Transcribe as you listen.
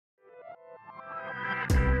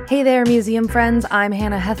Hey there, museum friends. I'm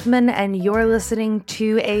Hannah Hethman, and you're listening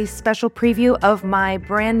to a special preview of my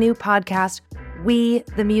brand new podcast, We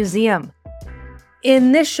the Museum.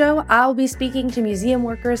 In this show, I'll be speaking to museum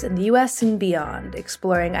workers in the U.S. and beyond,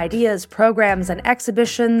 exploring ideas, programs, and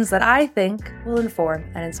exhibitions that I think will inform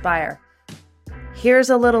and inspire. Here's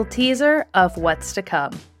a little teaser of what's to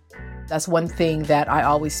come. That's one thing that I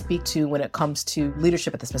always speak to when it comes to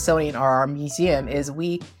leadership at the Smithsonian or our museum is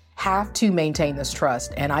we have to maintain this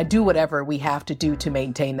trust, and I do whatever we have to do to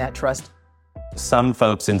maintain that trust. Some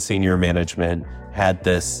folks in senior management had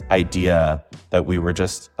this idea that we were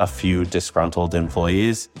just a few disgruntled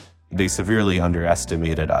employees. They severely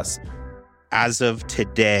underestimated us. As of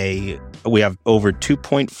today, we have over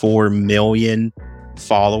 2.4 million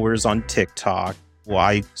followers on TikTok. Well,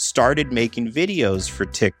 I started making videos for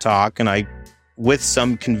TikTok, and with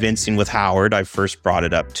some convincing with Howard, I first brought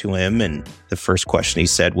it up to him, and the first question he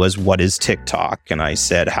said was, "What is TikTok?" And I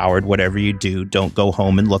said, "Howard, whatever you do, don't go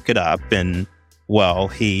home and look it up." And well,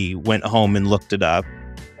 he went home and looked it up.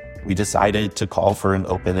 We decided to call for an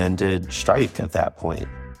open-ended strike at that point,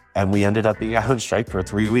 and we ended up being out on strike for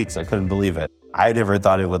 3 weeks. I couldn't believe it. I never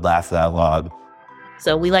thought it would last that long.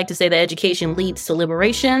 So we like to say that education leads to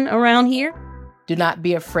liberation around here. Do not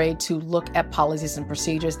be afraid to look at policies and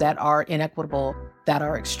procedures that are inequitable, that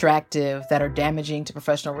are extractive, that are damaging to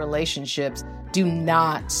professional relationships. Do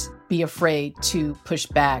not be afraid to push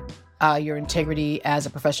back. Your integrity as a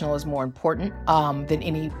professional is more important than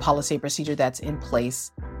any policy or procedure that's in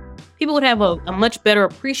place. People would have a much better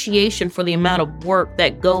appreciation for the amount of work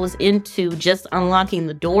that goes into just unlocking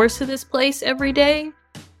the doors to this place every day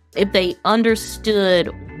if they understood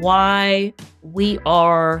why we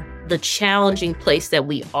are the challenging place that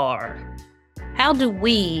we are. How do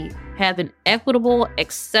we have an equitable,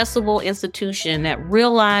 accessible institution that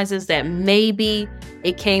realizes that maybe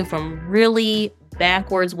it came from really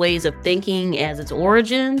backwards ways of thinking as its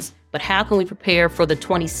origins, but how can we prepare for the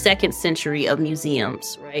 22nd century of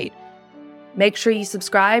museums, right? Make sure you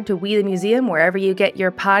subscribe to We the Museum wherever you get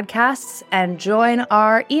your podcasts and join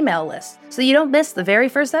our email list so you don't miss the very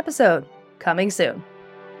first episode. Coming soon.